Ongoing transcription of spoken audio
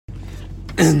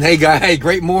Hey guys, hey,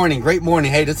 great morning.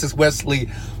 Hey, this is Wesley,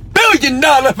 $1 billion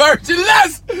virgin.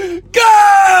 Let's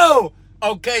go.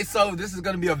 Okay, so this is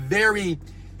going to be a very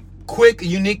quick,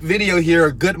 unique video here.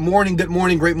 Good morning,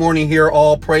 great morning here.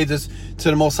 All praises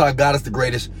to the Most High. God is the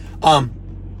greatest.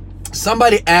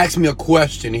 Somebody asked me a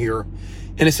question here,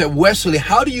 and it said, Wesley,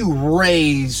 how do you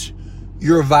raise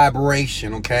your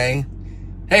vibration? Okay.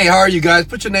 Hey, how are you guys?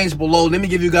 Put your names below. Let me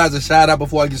give you guys a shout out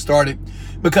before I get started.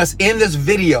 Because in this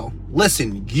video,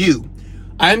 listen,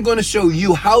 I'm going to show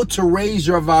you how to raise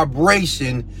your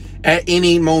vibration at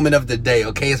any moment of the day.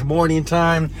 Okay, it's morning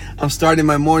time. I'm starting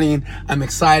my morning. I'm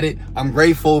excited. I'm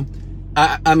grateful.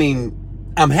 I'm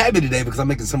happy today because I'm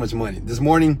making so much money. This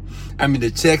morning,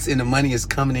 the checks and the money is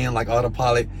coming in like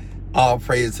autopilot. All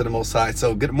praise to the Most High.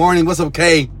 So good morning. What's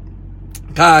okay?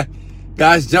 Hi,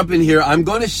 guys, jump in here. I'm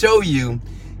going to show you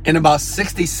in about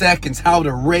 60 seconds how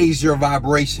to raise your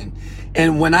vibration.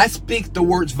 And when I speak the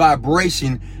words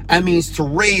vibration, I mean to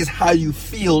raise how you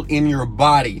feel in your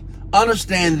body.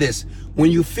 Understand this.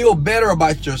 When you feel better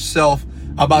about yourself,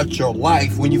 about your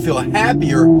life, when you feel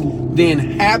happier, then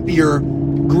happier,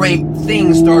 great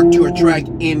things start to attract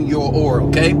in your aura,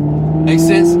 okay? Make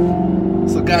sense?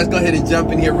 So guys, go ahead and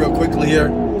jump in here real quickly here.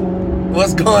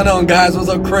 What's going on, guys? What's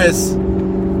up, Chris?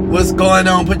 What's going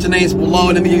on? Put your names below.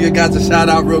 Let me give you guys a shout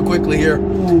out real quickly here.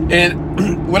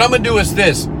 And what I'm going to do is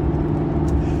this.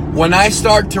 When I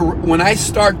start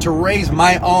to raise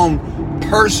my own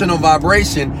personal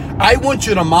vibration, I want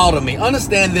you to model me.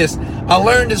 Understand this. I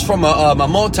learned this from a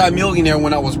multi-millionaire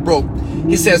when I was broke.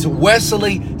 He says,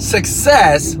 Wesley,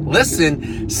 success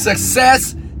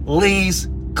leaves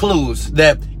clues.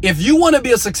 That if you want to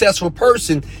be a successful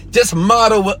person, just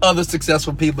model what other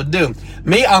successful people do.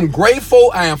 Me, I'm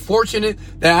grateful. I am fortunate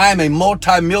that I am a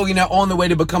multi-millionaire on the way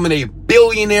to becoming a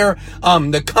billionaire.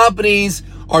 The companies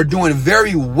are doing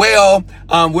very well.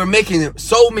 We're making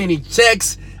so many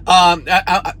checks.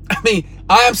 I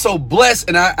am so blessed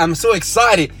and I'm so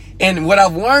excited. And what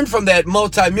I've learned from that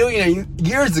multi-millionaire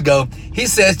years ago, he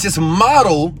says, just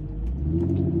model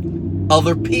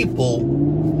other people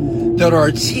that are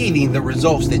achieving the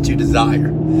results that you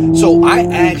desire. So I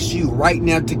ask you right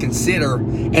now to consider,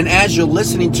 and as you're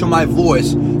listening to my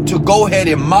voice, to go ahead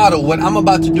and model what I'm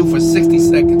about to do for 60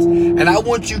 seconds. And I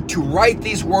want you to write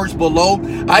these words below.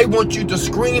 I want you to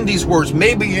scream these words.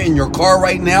 Maybe you're in your car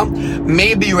right now.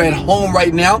 Maybe you're at home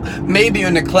right now. Maybe you're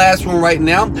in the classroom right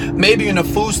now. Maybe you're in the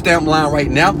food stamp line right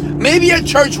now. Maybe you're at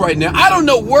church right now. I don't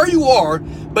know where you are,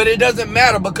 but it doesn't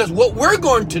matter, because what we're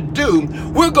going to do,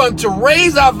 we're going to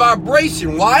raise our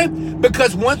vibration. Why?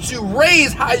 Because once you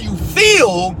raise how you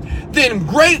feel, then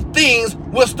great things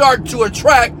will start to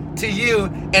attract to you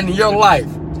and your life.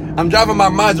 I'm driving my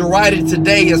Maserati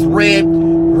today. It's red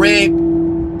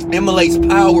emulates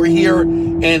power here.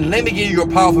 And let me give you a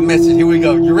powerful message. Here we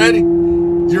go. You ready?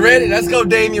 You ready? Let's go,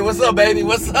 Damien. What's up, baby?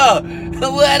 What's up?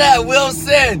 What up,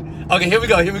 Wilson? Okay, here we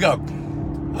go.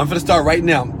 I'm going to start right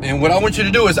now. And what I want you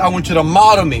to do is I want you to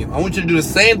model me. I want you to do the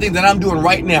same thing that I'm doing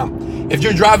right now. If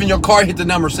you're driving your car, hit the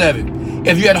number 7.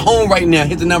 If you're at home right now,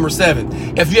 hit the number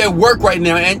 7. If you're at work right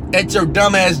now and at your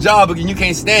dumbass job and you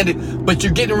can't stand it, but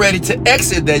you're getting ready to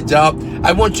exit that job,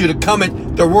 I want you to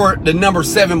comment the number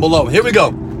 7 below. Here we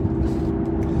go.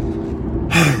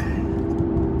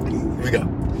 Here we go.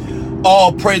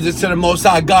 All praises to the Most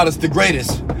High. God is the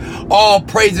greatest. All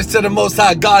praises to the Most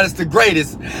High. God is the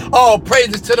greatest. All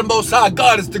praises to the Most High.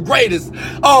 God is the greatest.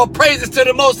 All praises to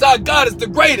the Most High. God is the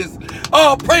greatest.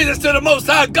 All praises to the Most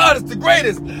High. God is the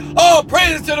greatest. All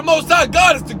praises to the Most High.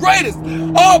 God is the greatest.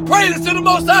 All praises to the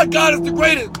Most High. God is the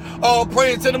greatest. All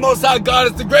praises to the Most High. God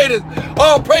is the greatest.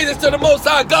 All praises to the Most High.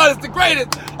 God is the greatest. All praises to the Most High. God is the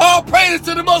greatest. All praises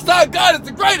to the Most High. God is the greatest. All praises to the Most High. God is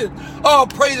the greatest. All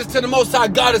praises to the Most High.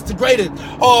 God is the greatest.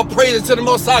 All praises to the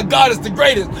Most High. God is the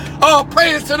greatest. All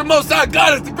praises to the Most High.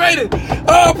 God is the greatest.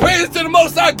 All praises to the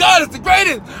Most High. God is the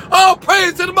greatest. All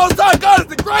praises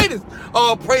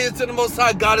to the Most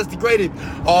High. God is the greatest.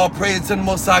 All praises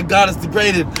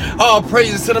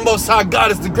to the Most High.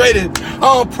 God is the greatest.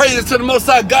 All praises to the Most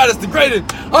High. God is the greatest.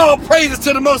 All praises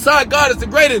to the Most High. God is the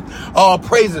greatest. All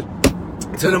praises to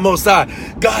the Most High.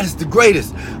 God is the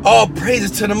greatest. All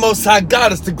praises to the Most High.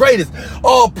 God is the greatest.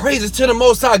 All praises to the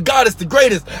Most High. God is the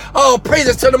greatest. All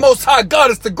praises to the Most High. God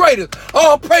is the greatest.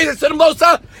 All praises to the Most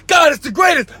High. God is the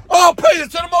greatest. All praises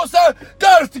to the Most High.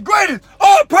 God is the greatest.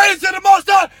 All praises to the Most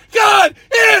High. God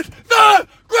is the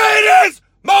greatest.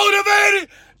 Motivated,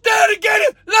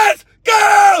 dedicated. Let's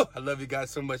go. I love you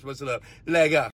guys so much. Much love. Leg up.